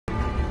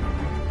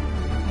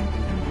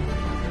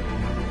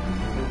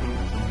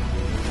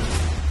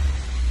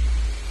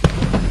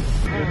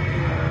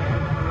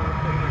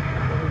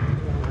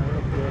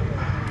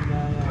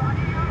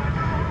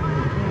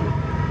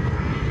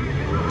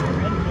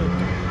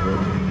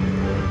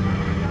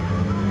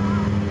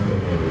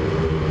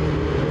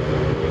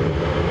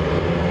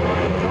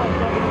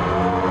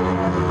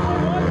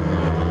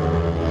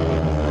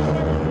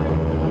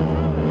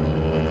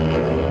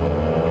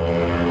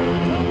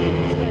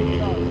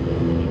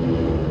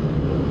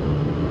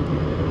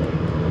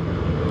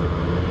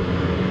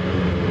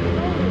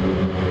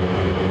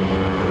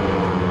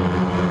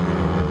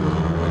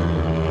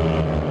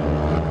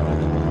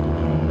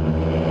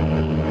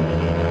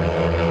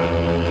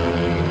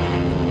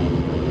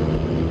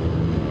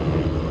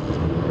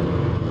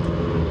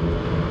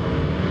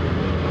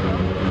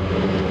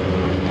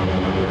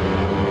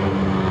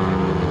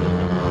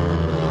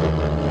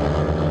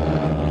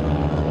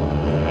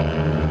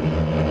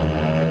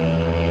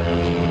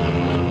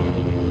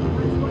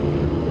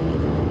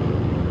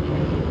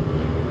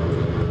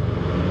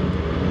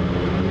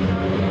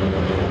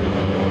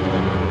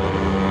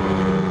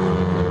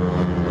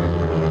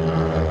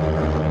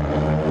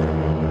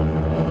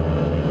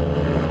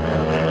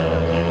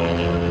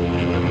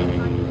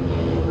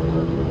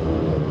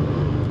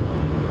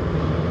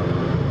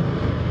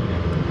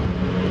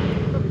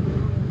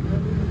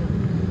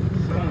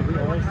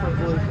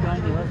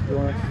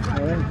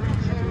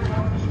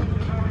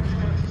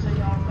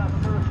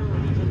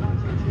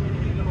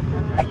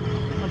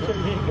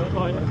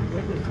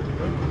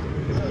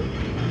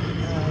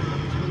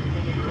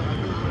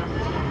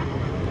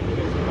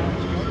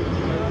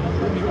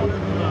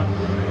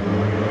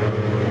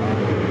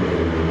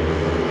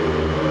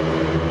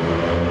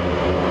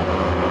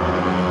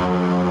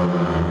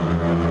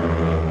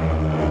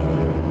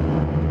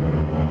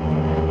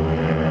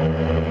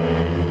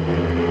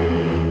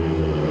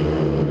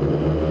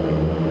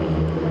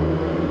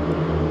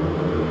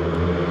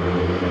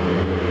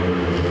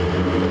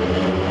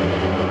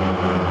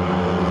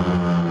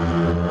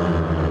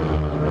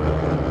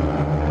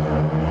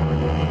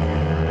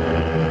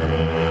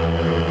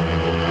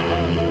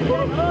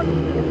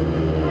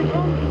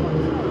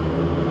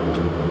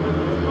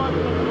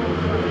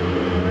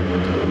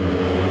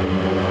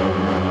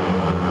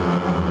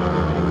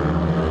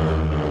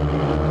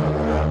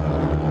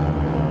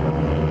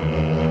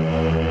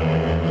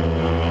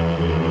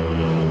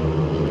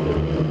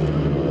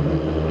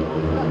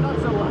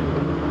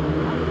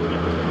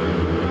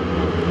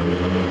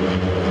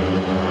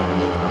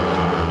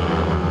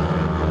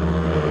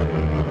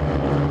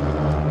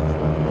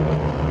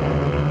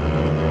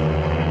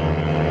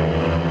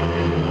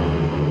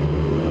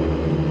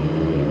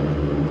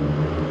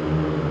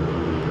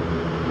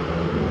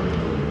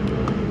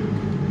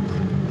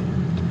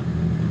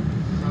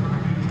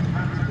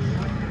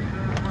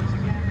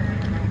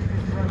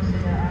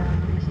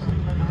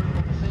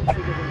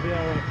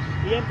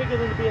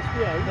bigger than the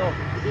BSPA? No.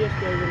 The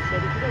BSPA would have said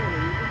if you don't want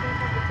to use them, don't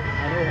have the time.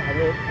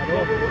 I know.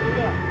 What you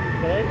got?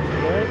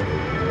 Okay.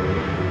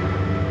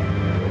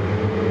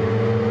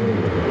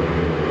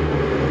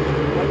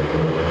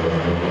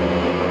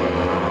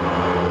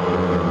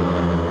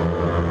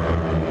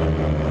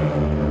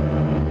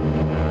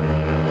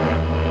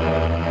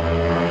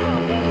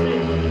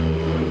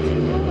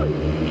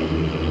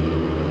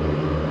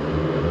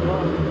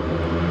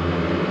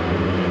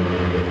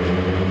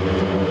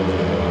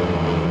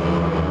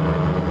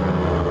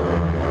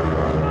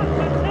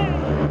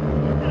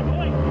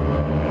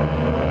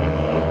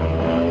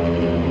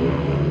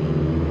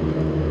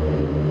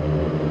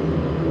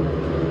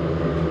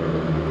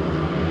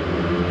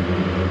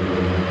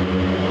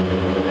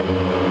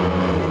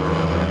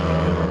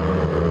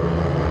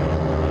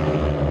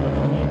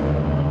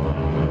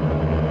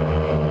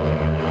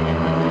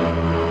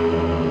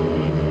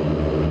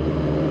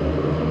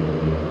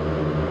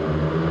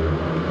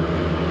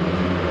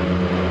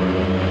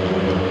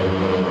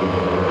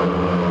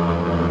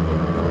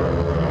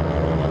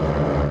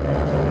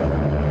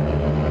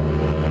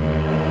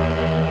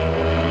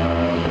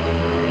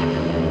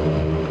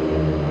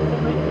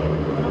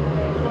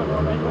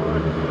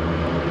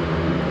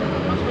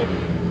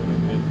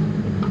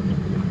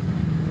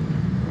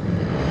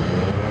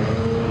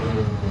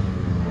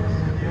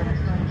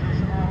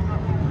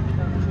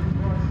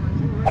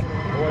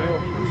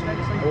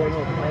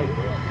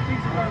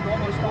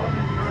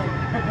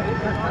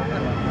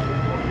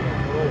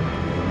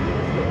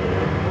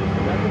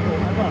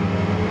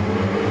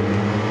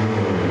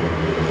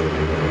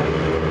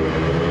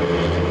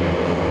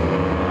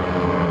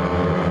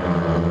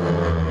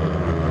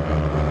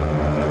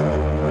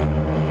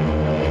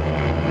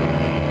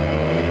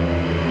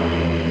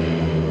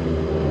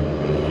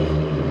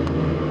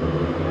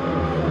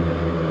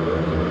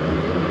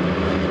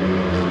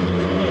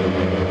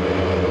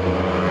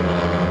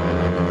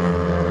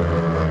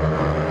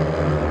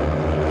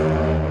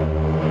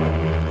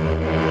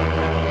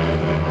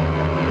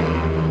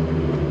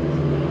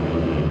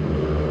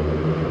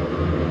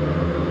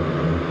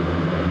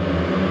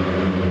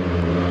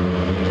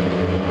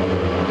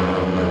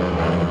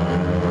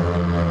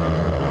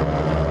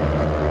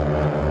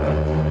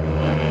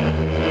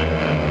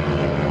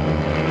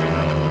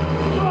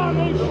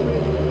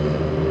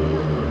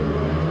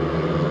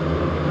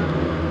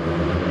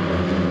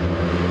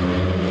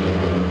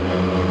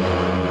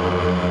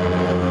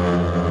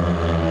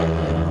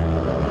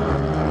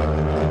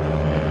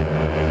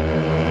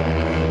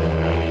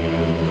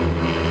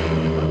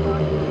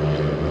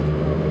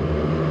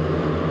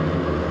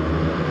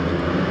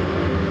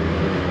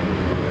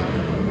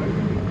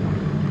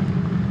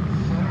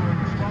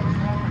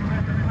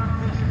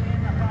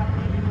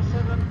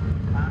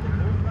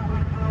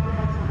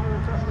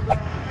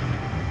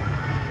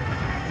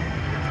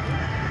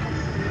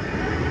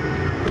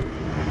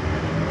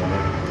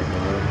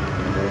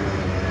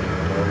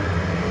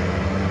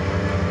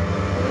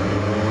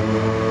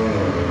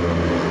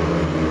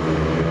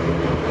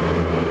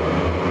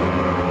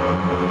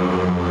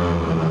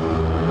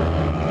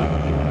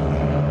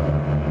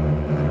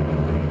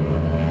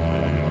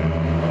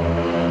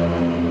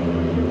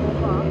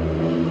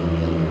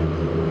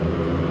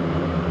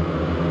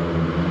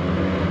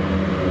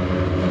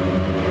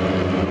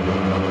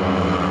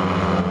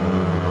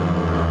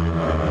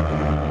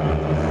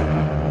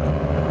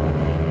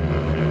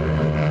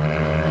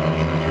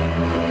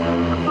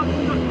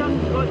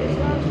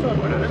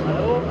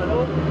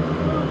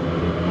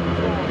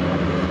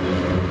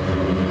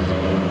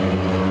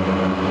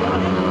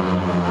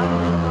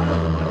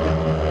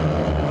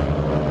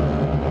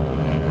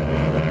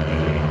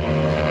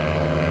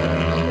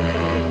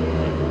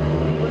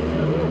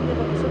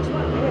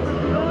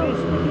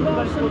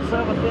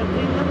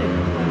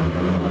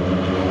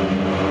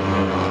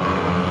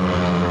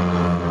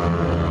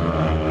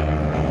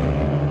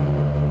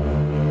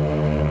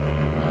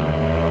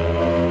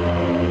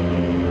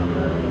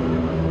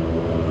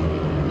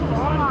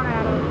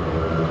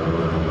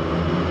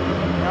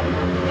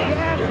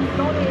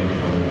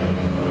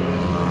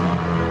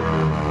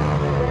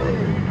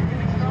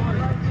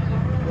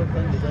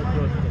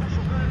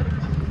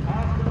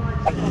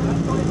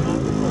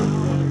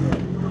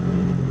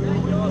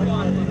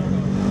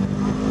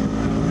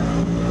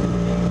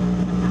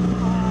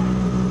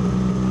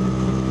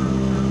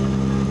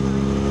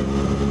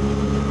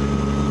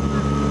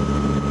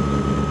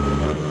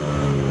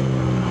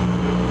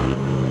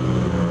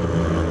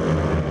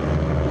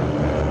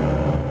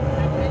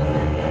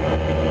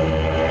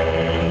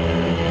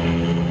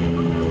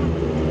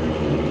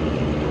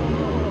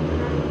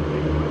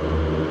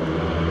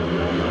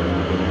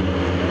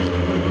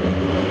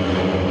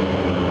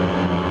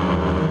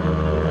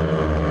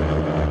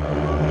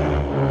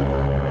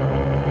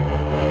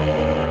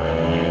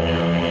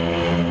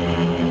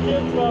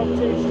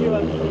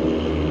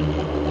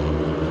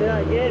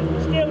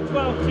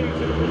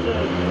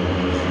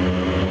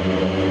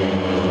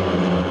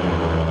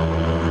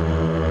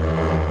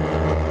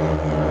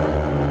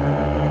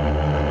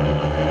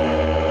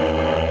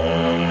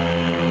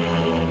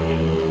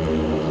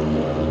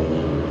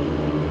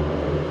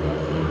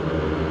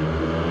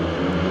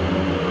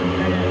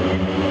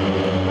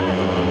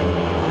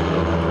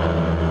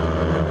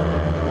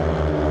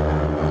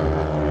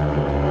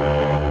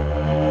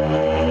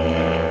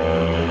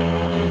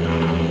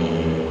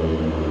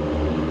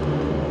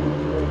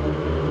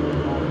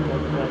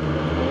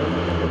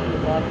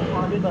 It's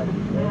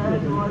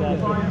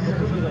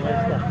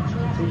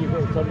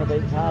on the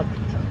big hard,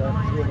 but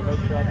see on the big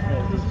tracks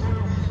now.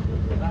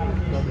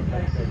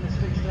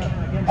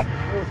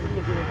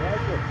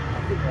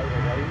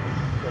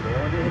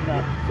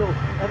 So,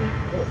 I mean,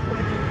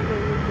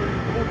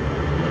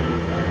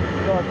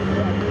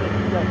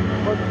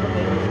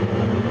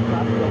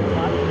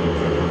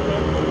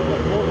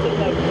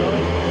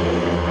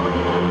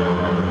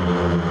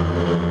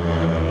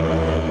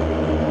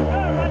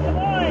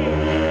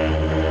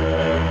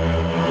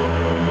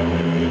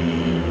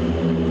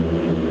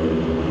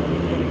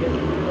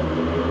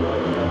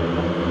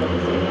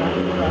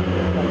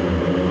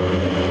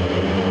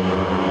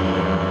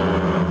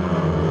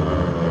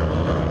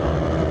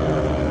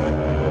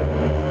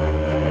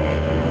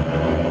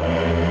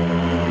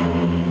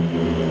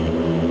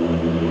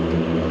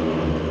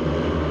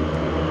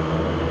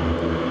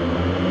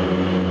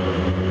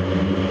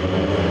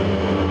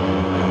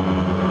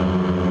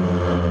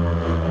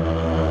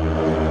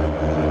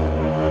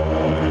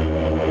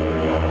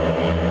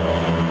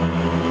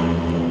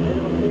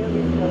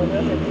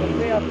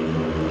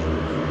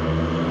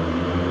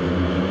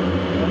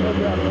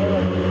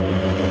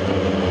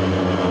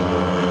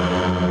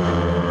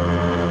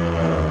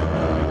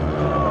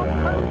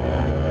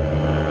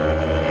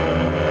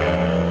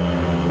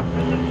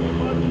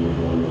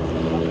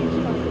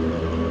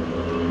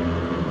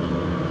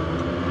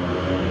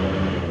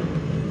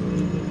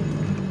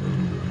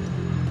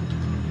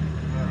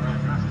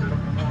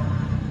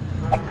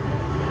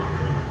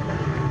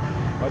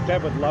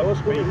 Dad would love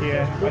to be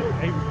here.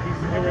 He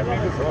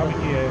remembers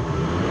coming here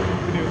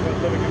when he was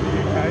living in the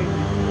UK.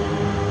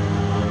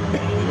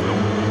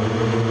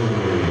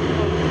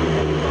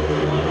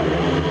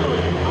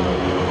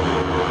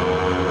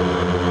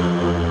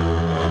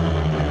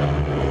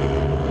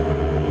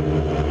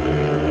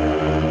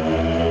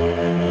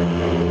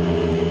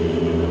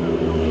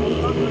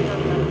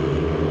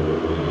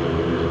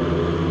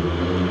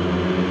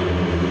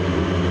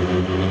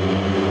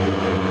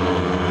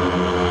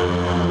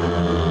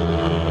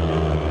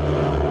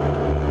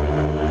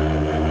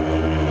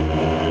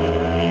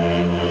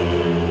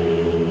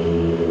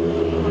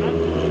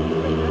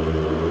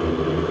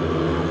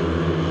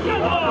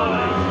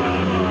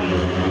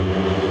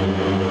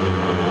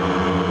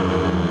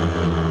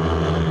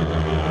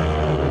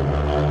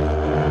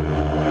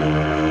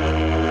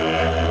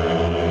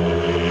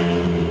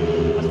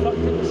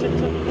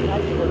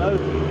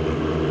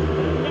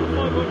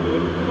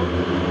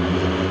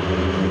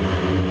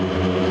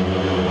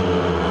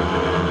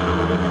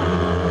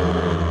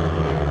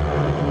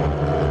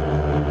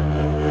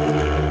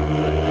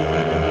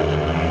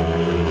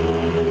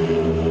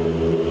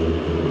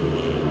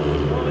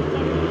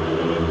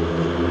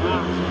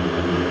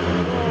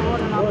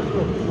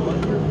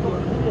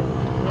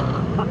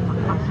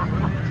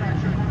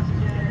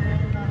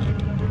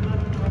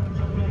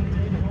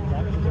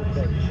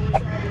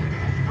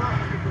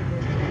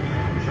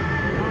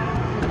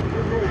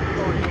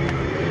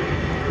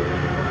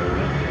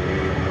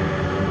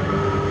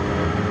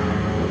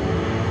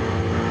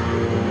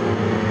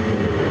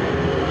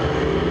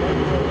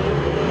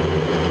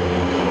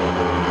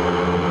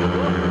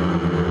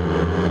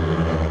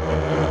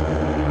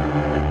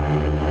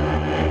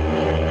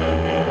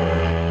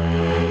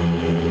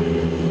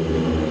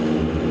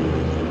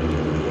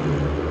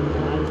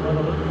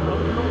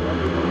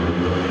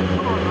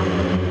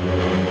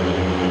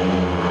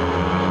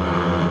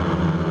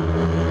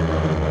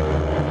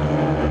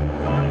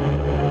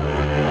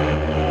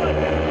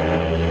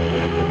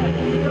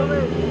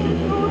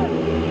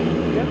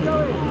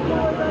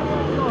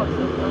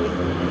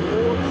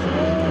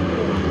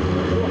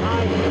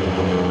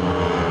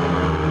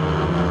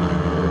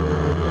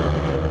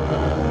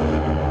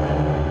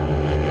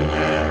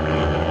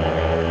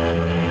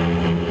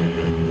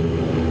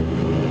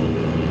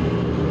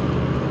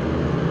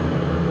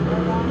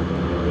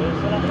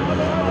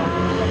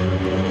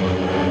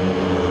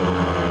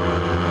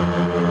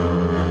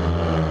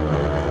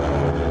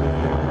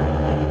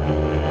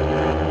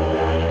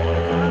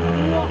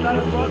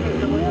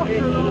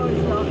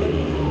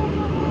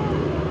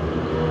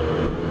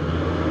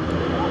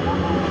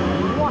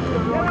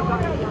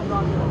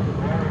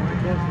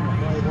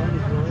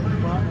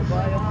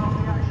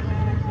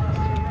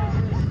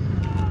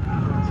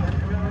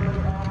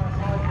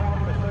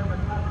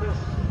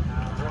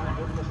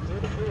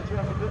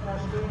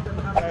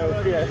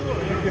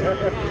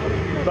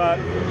 But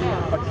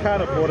I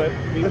can't afford it.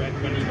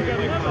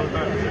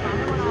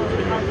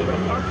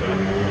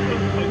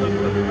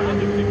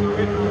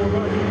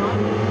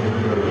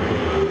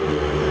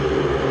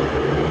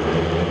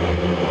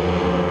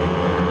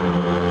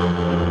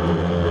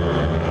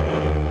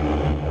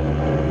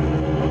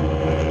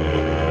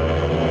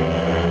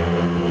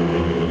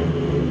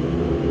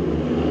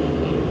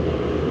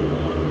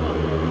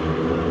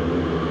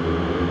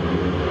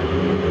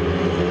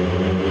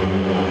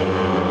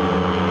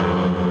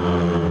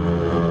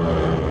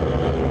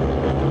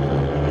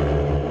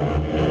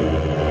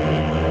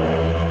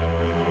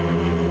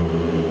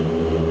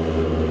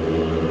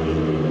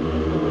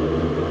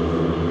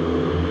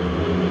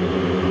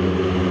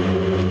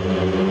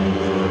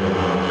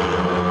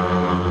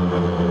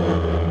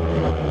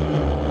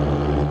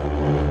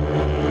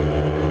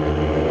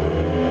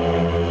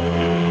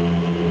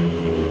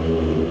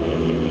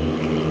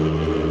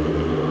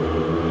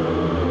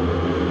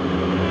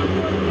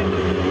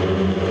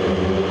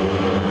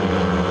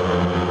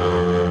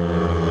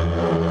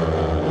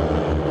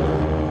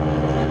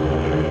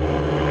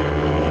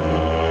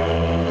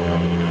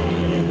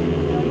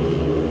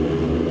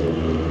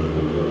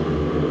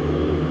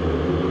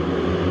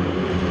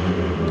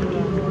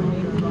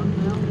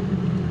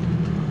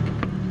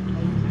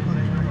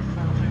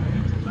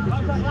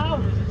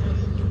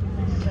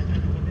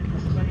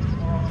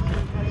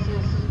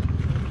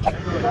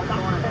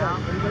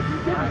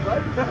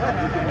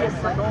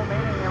 like all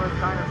meeting it was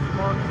kind of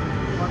small.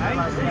 Hey,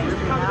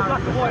 it's kind of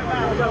black and white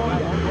man.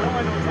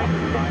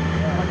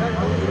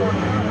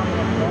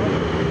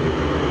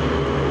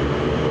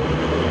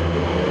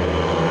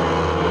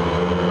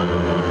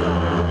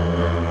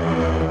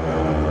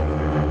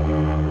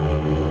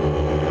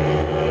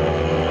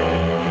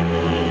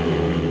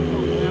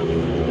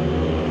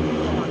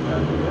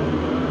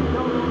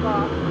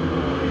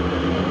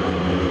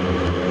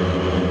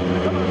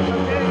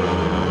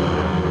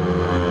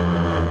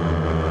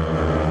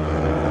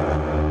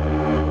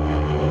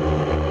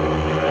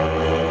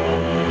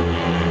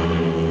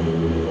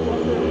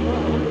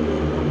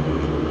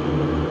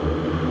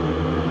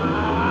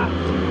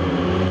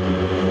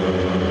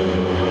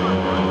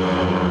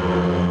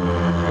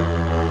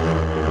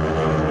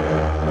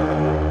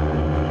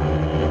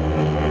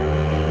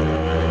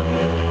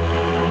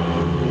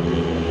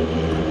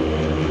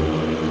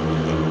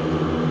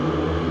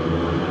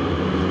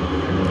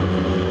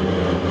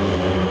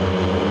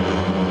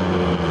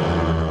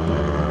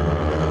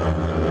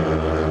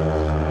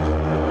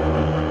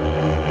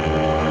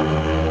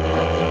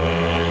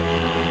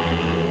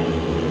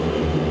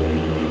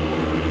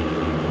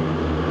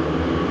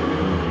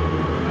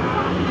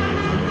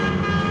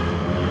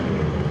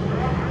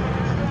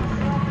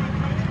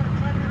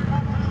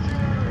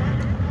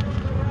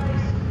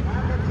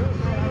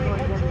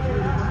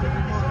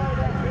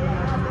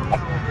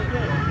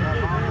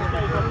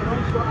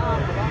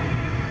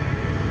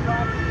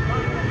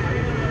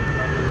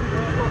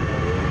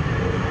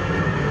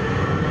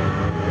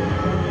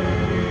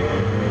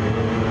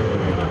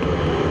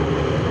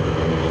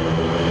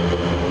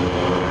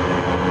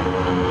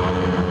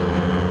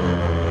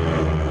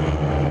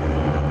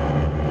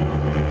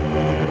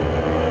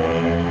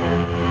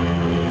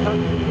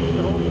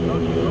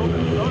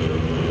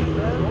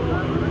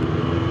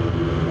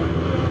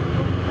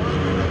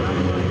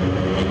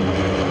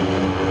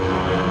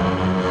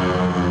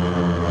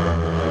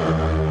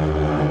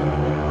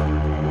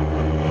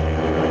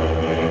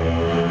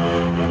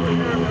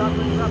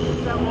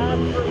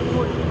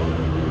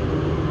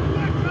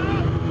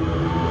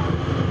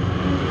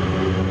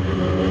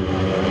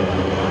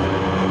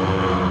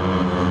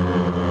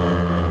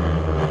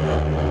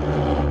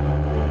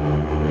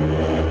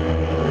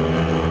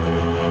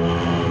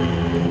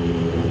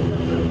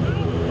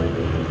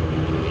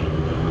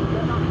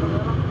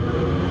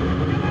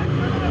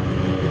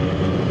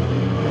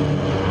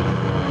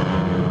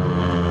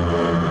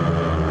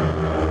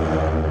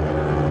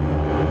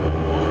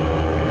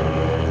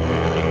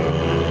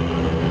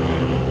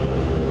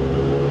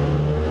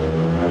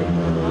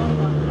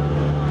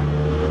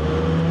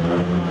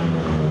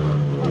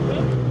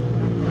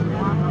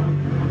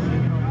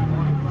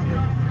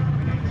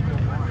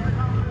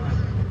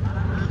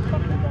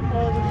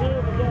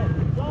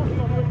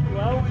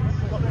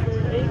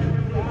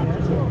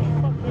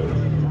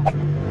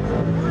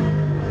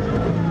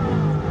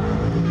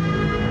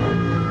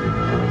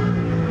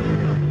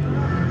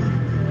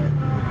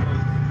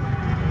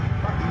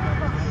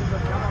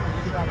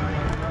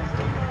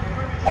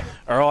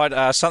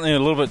 Alright, something a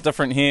little bit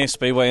different here,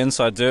 Speedway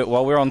Inside Dirt.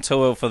 While we're on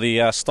tour for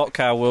the Stock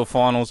Car World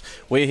Finals,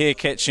 we're here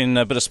catching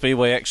a bit of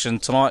Speedway action.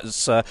 Tonight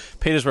it's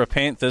Peterborough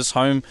Panthers,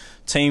 home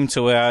team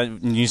to our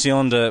New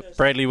Zealander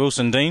Bradley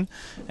Wilson-Dean.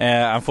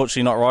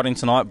 Unfortunately not riding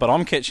tonight, but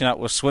I'm catching up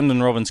with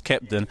Swindon Robins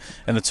captain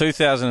and the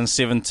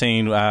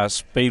 2017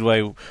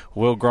 Speedway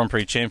World Grand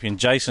Prix champion,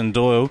 Jason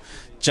Doyle.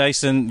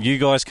 Jason, you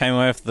guys came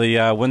away with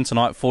the win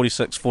tonight,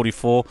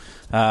 46-44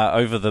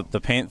 over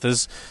the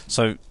Panthers.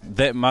 So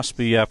that must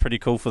be pretty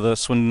cool for the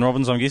Swindon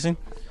Robins, I'm guessing.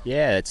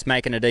 Yeah, it's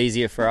making it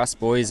easier for us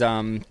boys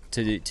to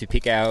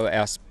pick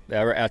our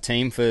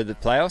team for the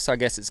playoffs. I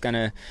guess it's going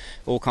to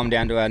all come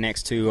down to our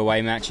next two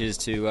away matches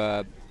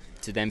to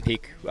then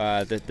pick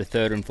the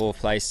third and fourth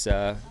place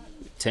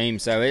team.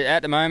 So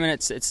at the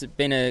moment it's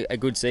been a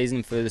good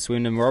season for the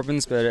Swindon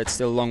Robins, but it's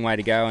still a long way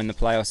to go, and the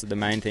playoffs are the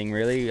main thing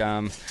really.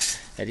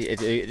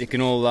 It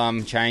can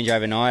all change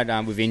overnight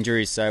with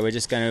injuries, so we're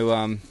just going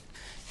to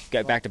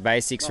go back to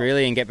basics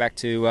really and get back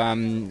to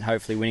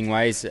hopefully winning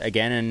ways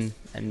again,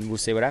 and we'll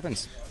see what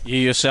happens. You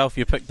yourself,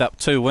 you picked up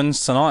 2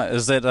 wins tonight.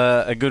 Is that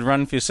a good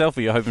run for yourself,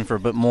 or are you hoping for a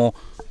bit more?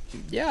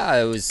 Yeah,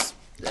 it was.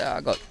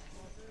 I got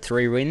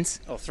 3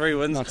 wins. Oh, 3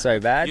 wins. Not so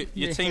bad.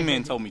 Your team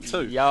man told me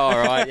 2. Yeah, all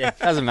right. Yeah,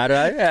 doesn't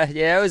matter.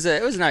 Yeah, it was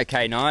an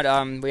okay night.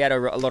 We had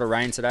a lot of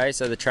rain today,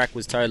 so the track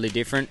was totally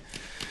different.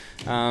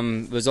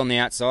 It was on the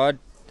outside.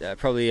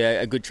 Probably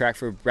a good track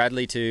for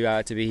Bradley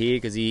to be here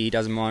because he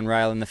doesn't mind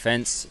railing the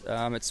fence.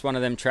 It's one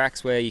of them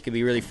tracks where you can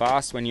be really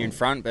fast when you're in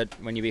front, but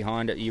when you're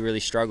behind it, you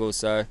really struggle.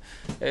 So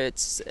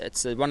it's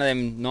one of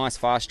them nice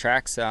fast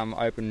tracks,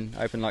 open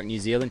like New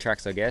Zealand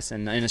tracks, I guess,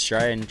 and in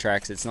Australian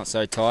tracks it's not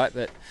so tight.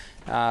 But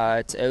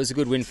it was a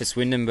good win for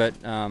Swindon, but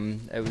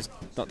it was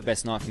not the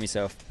best night for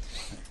myself.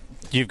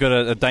 You've got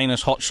a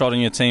Danish hotshot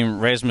in your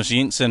team, Rasmus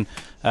Jensen,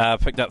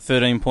 picked up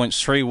 13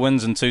 points, 3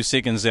 wins in 2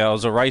 seconds. There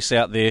was a race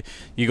out there.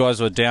 You guys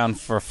were down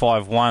for a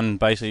 5-1.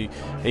 Basically,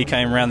 he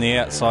came around the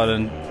outside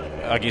and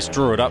I guess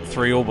drew it up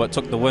 3-all, but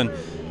took the win.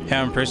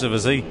 How impressive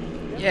is he?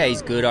 Yeah,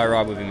 he's good. I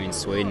ride with him in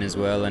Sweden as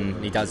well,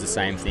 and he does the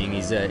same thing.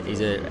 He's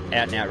a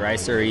out-and-out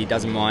racer. He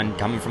doesn't mind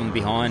coming from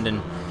behind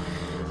and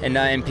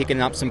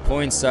picking up some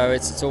points. So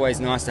it's always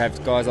nice to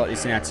have guys like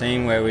this in our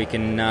team where we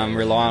can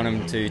rely on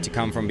them to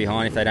come from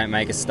behind if they don't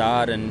make a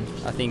start. And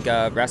I think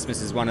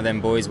Rasmus is one of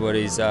them boys what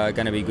is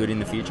going to be good in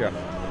the future.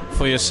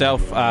 For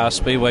yourself,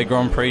 Speedway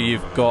Grand Prix,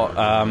 you've got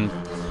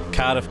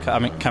Cardiff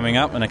coming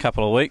up in a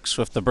couple of weeks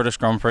with the British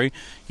Grand Prix.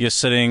 You're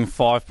sitting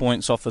 5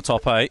 points off the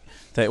top 8.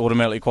 They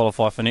automatically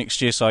qualify for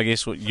next year. So I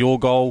guess your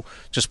goal,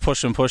 just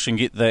push and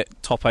get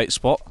that top 8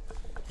 spot.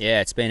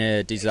 Yeah, it's been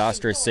a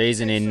disastrous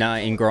season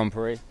in Grand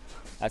Prix.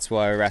 That's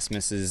why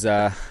Rasmus is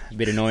a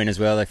bit annoying as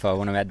well. If I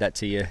want to add that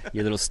to your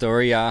little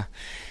story.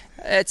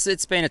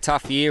 It's been a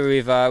tough year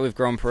with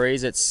Grand Prix.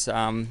 It's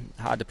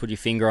hard to put your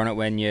finger on it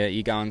when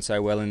you're going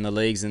so well in the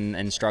leagues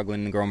and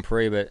struggling in the Grand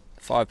Prix. But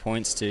 5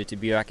 points to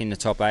be back in the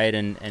top 8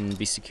 and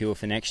be secure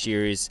for next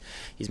year is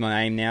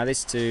my aim now.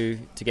 This to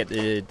get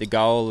the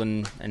goal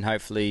and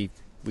hopefully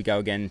we go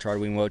again and try to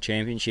win World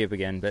Championship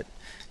again. But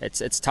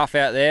it's tough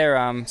out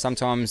there.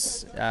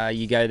 Sometimes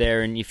you go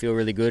there and you feel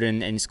really good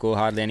and score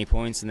hardly any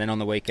points, and then on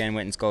the weekend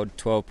went and scored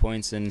 12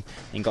 points and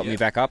got me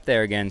back up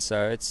there again.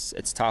 So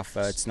it's tough.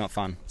 It's not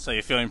fun. So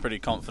you're feeling pretty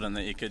confident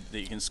that you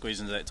can squeeze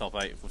into that top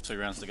 8 with 2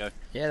 rounds to go?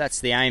 Yeah, that's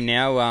the aim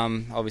now.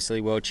 Obviously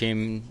World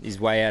Champ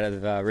is way out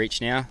of reach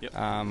now. Yep.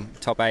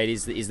 Top 8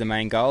 is the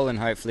main goal, and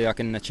hopefully I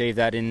can achieve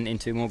that in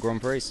 2 more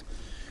Grand Prix.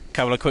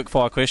 Couple of quick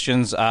fire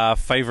questions.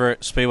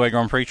 Favourite Speedway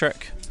Grand Prix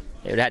track?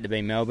 It would have to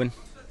be Melbourne.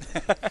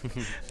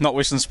 Not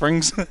Western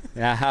Springs?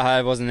 No,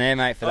 I wasn't there,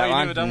 mate, for that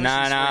one. No,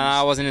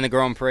 I wasn't in the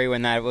Grand Prix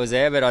when that was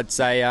there, but I'd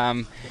say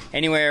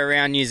anywhere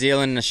around New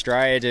Zealand and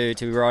Australia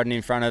to be riding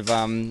in front of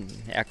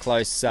our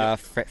close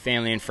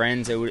family and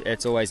friends,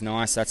 it's always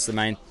nice. That's the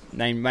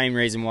main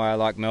reason why I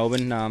like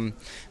Melbourne.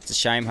 It's a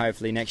shame.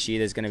 Hopefully next year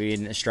there's going to be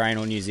an Australian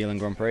or New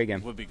Zealand Grand Prix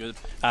again. Would be good.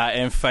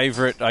 And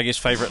favourite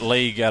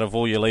league out of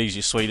all your leagues,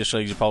 your Swedish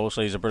leagues, your Polish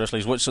leagues, your British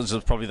leagues, which is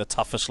probably the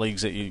toughest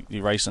leagues that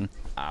you race in?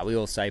 We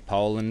all say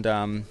Poland.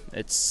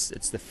 It's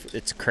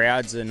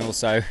crowds and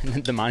also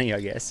the money, I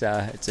guess.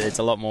 It's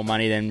a lot more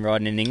money than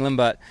riding in England,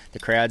 but the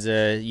crowds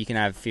you can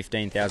have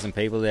 15,000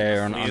 people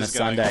there on a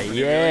Sunday.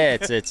 Yeah,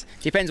 it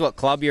depends what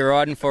club you're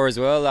riding for as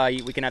well.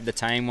 We can have the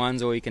tame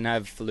ones, or you can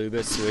have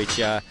Falubis, which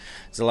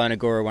Zelona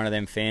Gora, one of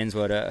them fans,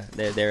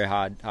 they're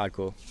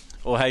hardcore.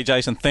 Well, hey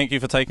Jason, thank you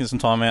for taking some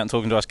time out and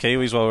talking to us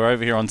Kiwis while we're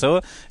over here on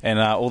tour, and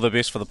all the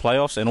best for the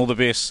playoffs and all the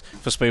best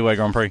for Speedway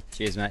Grand Prix.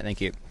 Cheers, mate.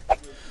 Thank you.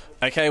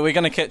 Okay, we're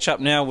going to catch up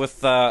now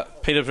with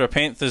Peterborough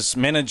Panthers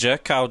manager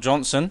Carl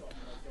Johnson.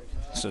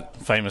 It's a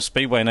famous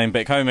Speedway name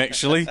back home,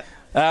 actually.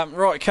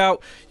 Right,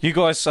 Carl, you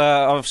guys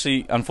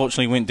obviously,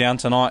 unfortunately, went down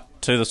tonight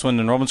to the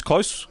Swindon Robins.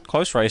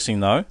 Close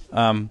racing though,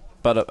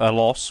 but a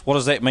loss. What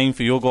does that mean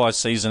for your guys'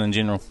 season in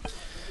general?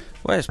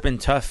 Well, it's been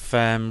tough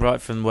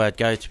right from the word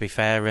go, to be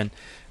fair, and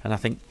I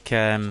think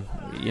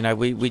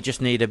we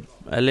just need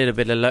a little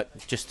bit of luck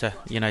just to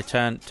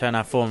turn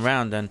our form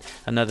round, and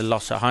another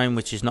loss at home,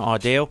 which is not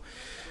ideal.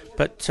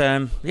 But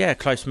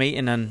close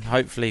meeting, and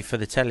hopefully for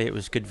the telly it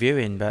was good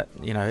viewing. But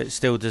it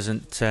still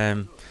doesn't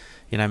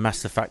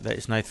mask the fact that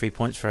it's no 3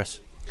 points for us.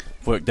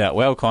 Worked out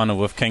well, kind of,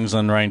 with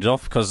Kingsland range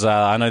off, because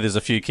I know there's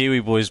a few Kiwi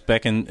boys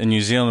back in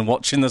New Zealand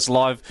watching this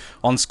live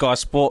on Sky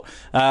Sport.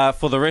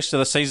 For the rest of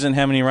the season,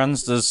 how many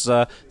runs does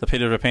the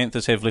Peterborough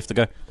Panthers have left to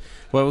go?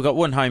 Well, we've got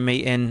one home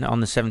meeting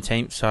on the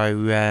 17th,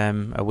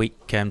 so a week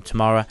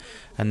tomorrow,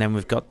 and then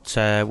we've got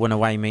one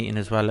away meeting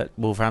as well at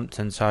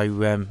Wolverhampton, so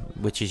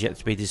which is yet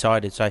to be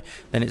decided. So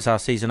then it's our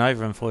season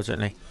over,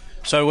 unfortunately.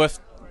 So with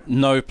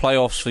no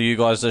playoffs for you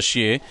guys this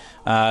year,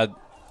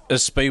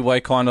 is Speedway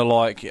kind of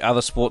like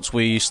other sports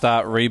where you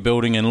start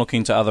rebuilding and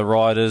looking to other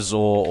riders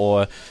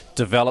or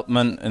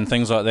development and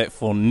things like that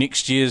for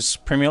next year's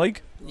Premier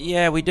League?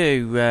 Yeah, we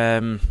do.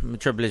 The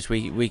trouble is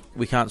we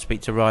can't speak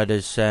to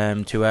riders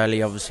too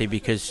early, obviously,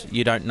 because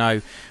you don't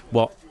know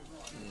what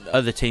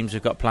other teams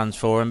have got plans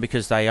for them,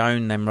 because they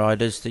own them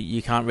riders. That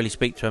you can't really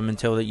speak to them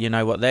until you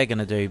know what they're going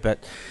to do.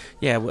 But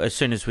yeah, as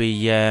soon as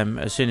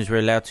we're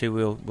allowed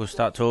to, we'll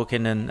start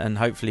talking and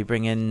hopefully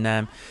bring in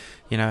a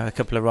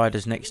couple of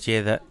riders next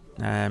year that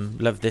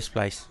love this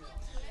place.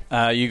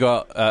 You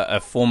got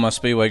a former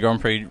Speedway Grand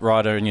Prix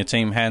rider in your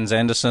team, Hans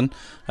Anderson.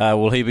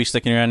 Will he be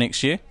sticking around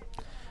next year?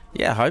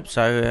 Yeah, I hope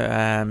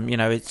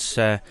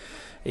so.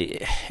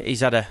 He's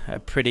had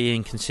a pretty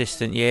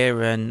inconsistent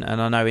year, and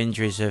I know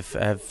injuries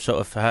have sort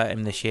of hurt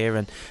him this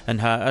year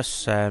and hurt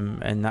us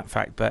in that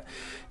fact. But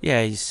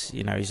yeah, he's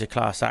a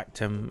class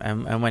act,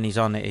 and when he's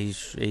on it,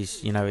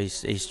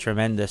 he's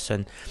tremendous.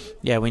 And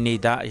yeah, we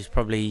need that. He's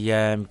probably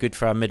good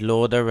for our middle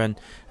order, and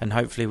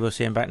hopefully we'll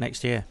see him back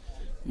next year.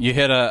 You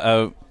had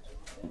a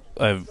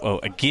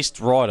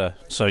guest rider,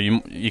 so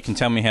you can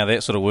tell me how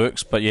that sort of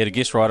works, but you had a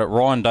guest rider,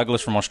 Ryan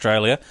Douglas from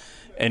Australia,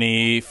 and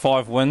he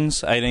 5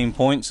 wins, 18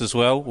 points as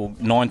well, or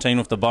 19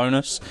 with the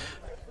bonus.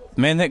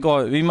 Man, that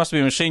guy, he must be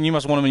a machine. You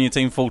must want him in your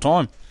team full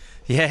time.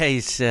 Yeah,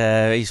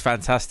 he's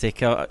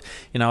fantastic. I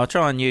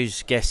try and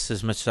use guests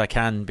as much as I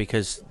can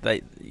because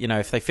they,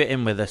 if they fit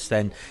in with us,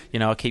 then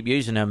I keep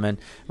using them. And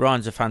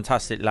Ryan's a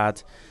fantastic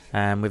lad.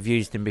 We've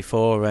used him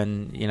before,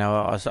 and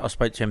I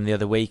spoke to him the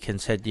other week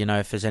and said,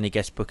 if there's any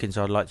guest bookings,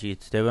 I'd like you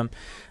to do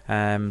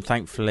them.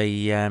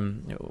 Thankfully,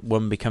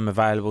 one become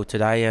available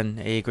today, and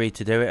he agreed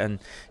to do it.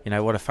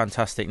 And what a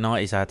fantastic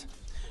night he's had.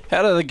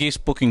 How do the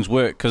guest bookings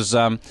work? Because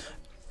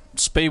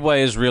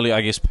Speedway is really,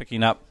 I guess,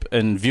 picking up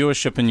in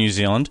viewership in New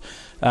Zealand,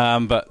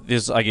 but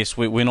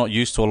we're not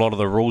used to a lot of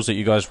the rules that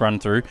you guys run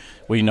through.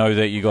 We know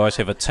that you guys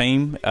have a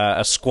team,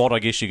 a squad, I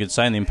guess you could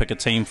say, and then pick a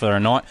team for a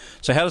night.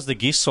 So how does the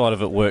guest side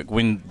of it work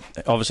when,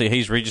 obviously,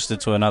 he's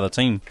registered to another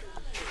team?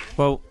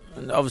 Well,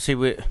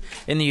 obviously,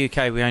 in the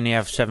UK, we only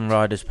have 7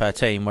 riders per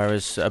team,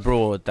 whereas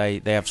abroad,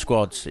 they have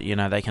squads.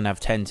 They can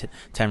have 10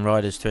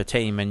 riders to a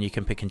team, and you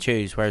can pick and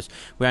choose, whereas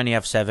we only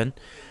have 7.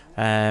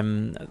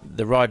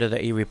 The rider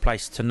that he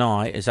replaced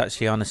tonight is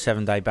actually on a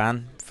 7-day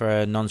ban for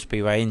a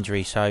non-speedway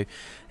injury, so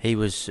he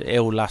was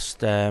ill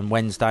last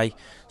Wednesday,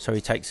 so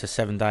he takes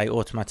a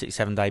automatic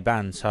 7-day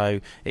ban.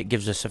 So it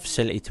gives us a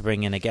facility to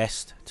bring in a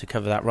guest to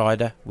cover that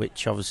rider,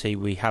 which obviously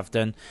we have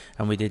done,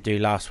 and we did do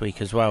last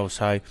week as well.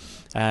 So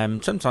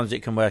sometimes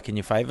it can work in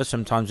your favour,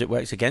 sometimes it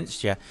works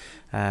against you.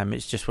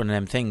 It's just one of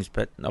them things,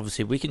 but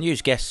obviously we can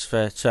use guests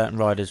for certain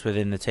riders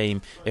within the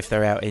team if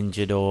they're out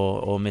injured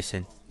or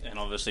missing. And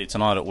obviously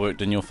tonight it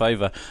worked in your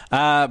favour.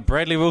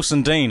 Bradley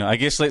Wilson-Dean, I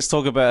guess let's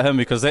talk about him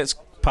because that's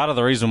part of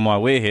the reason why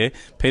we're here.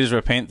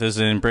 Peterborough Panthers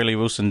and Bradley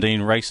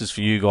Wilson-Dean races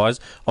for you guys.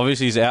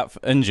 Obviously he's out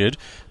injured,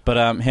 but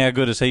how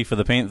good is he for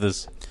the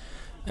Panthers?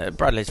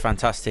 Bradley's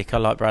fantastic. I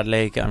like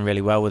Bradley, getting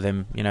really well with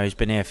him. He's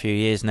been here a few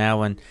years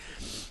now, and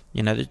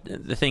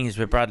the thing is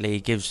with Bradley,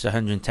 he gives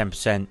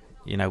 110%.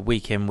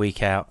 Week in,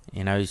 week out.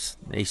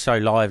 He's so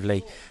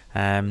lively.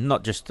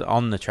 Not just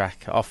on the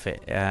track, off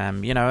it.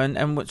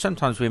 And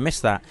sometimes we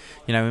miss that.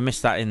 We miss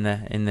that in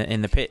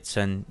the pits,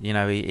 and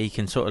he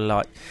can sort of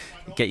like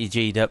get you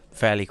G'd up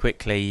fairly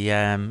quickly.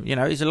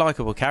 He's a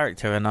likeable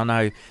character, and I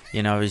know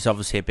he's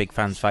obviously a big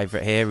fan's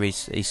favourite here.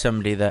 He's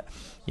somebody that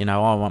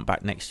I want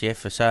back next year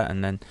for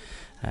certain, and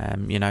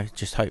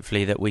just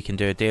hopefully that we can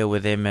do a deal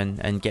with him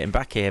and get him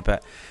back here.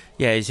 But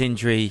yeah, his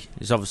injury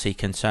has obviously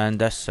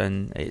concerned us,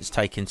 and it's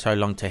taken so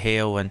long to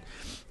heal, and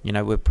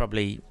we're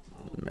probably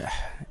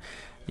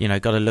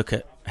got to look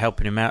at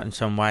helping him out in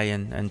some way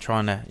and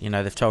trying to,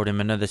 they've told him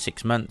another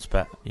 6 months,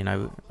 but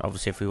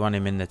obviously if we want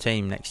him in the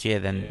team next year,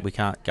 then we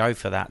can't go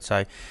for that.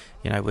 So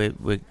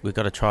we've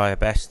got to try our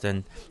best,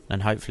 and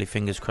hopefully,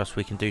 fingers crossed,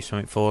 we can do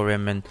something for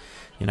him, and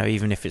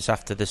even if it's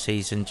after the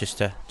season, just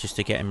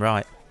to get him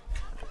right.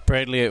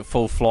 Bradley at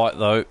full flight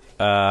though,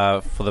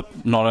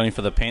 not only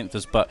for the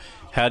Panthers, but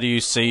how do you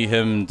see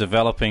him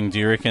developing? Do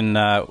you reckon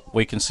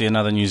we can see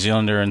another New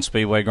Zealander in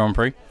Speedway Grand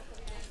Prix?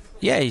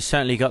 Yeah, he's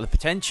certainly got the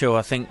potential.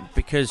 I think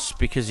because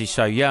he's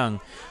so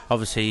young,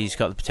 obviously he's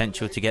got the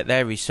potential to get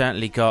there. He's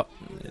certainly got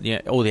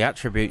all the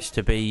attributes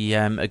to be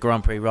a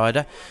Grand Prix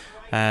rider.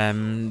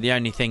 The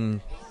only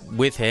thing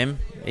with him,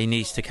 he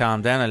needs to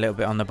calm down a little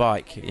bit on the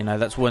bike.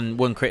 That's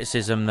one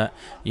criticism that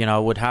I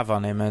would have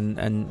on him,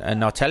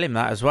 and I tell him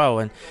that as well.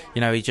 And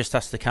he just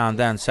has to calm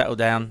down, settle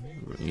down.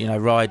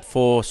 Ride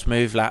 4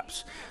 smooth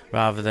laps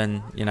rather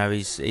than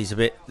he's a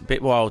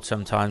bit wild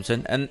sometimes.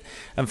 And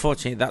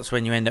unfortunately, that's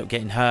when you end up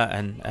getting hurt,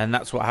 and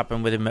that's what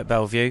happened with him at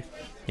Bellevue.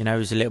 He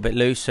was a little bit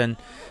loose and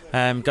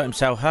got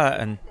himself hurt,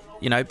 and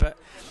but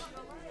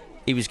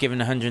he was given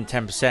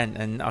 110%,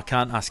 and I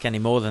can't ask any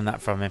more than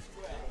that from him.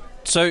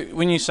 So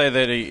when you say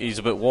that he's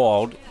a bit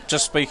wild,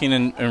 just speaking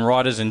in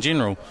riders in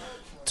general,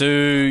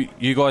 do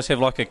you guys have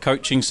like a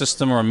coaching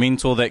system or a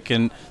mentor that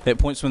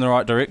points him in the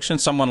right direction?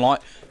 Someone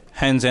like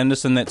Hans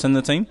Anderson that's in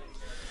the team?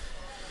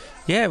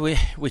 Yeah,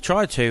 we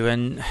try to,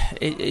 and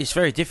it's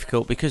very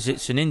difficult because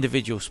it's an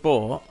individual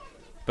sport,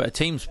 but a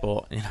team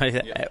sport.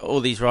 All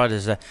these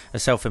riders are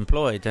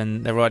self-employed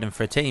and they're riding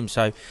for a team.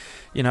 So,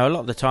 a lot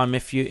of the time,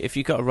 if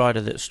you've got a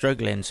rider that's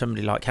struggling,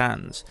 somebody like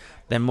Hans,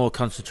 they're more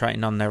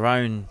concentrating on their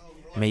own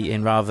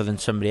meeting rather than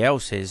somebody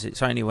else's.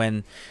 It's only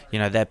when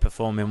they're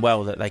performing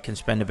well that they can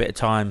spend a bit of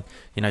time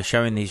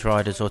showing these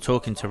riders or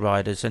talking to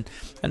riders, and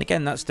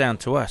again, that's down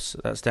to us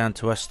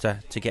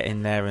to get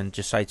in there and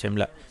just say to him,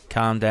 look,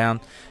 calm down,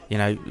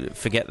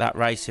 forget that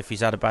race. If he's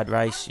had a bad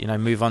race,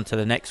 move on to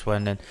the next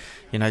one. And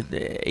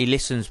he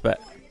listens, but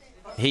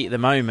at the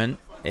moment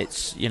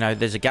it's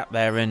there's a gap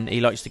there, and he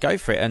likes to go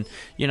for it. And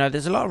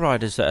there's a lot of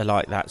riders that are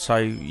like that,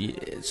 so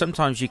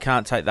sometimes you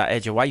can't take that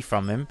edge away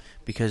from him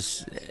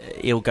because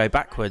he'll go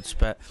backwards.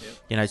 But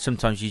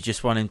sometimes you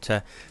just want him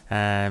to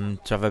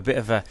have a bit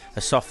of a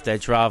soft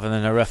edge rather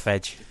than a rough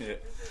edge.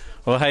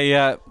 Well,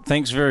 hey,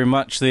 thanks very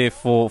much there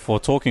for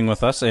talking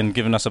with us and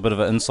giving us a bit of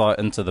an insight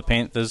into the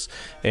Panthers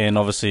and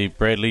obviously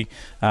Bradley.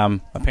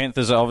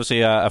 Panthers are obviously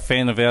a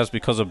fan of ours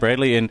because of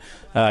Bradley, and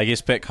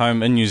yes, back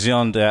home in New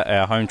Zealand,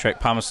 our home track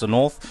Palmerston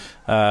North,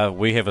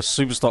 we have a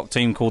super stock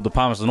team called the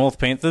Palmerston North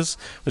Panthers,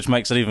 which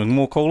makes it even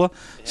more cooler.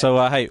 Yeah.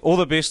 So, hey, all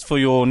the best for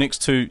your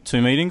next two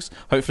meetings.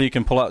 Hopefully you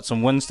can pull out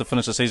some wins to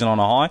finish the season on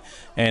a high,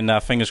 and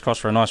fingers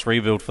crossed for a nice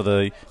rebuild for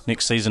the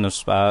next season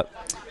of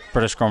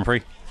British Grand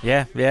Prix.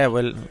 Yeah,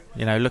 well,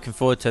 looking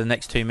forward to the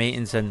next 2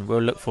 meetings, and we'll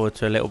look forward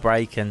to a little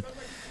break. And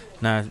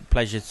no,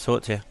 pleasure to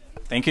talk to you.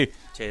 Thank you.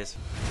 Cheers.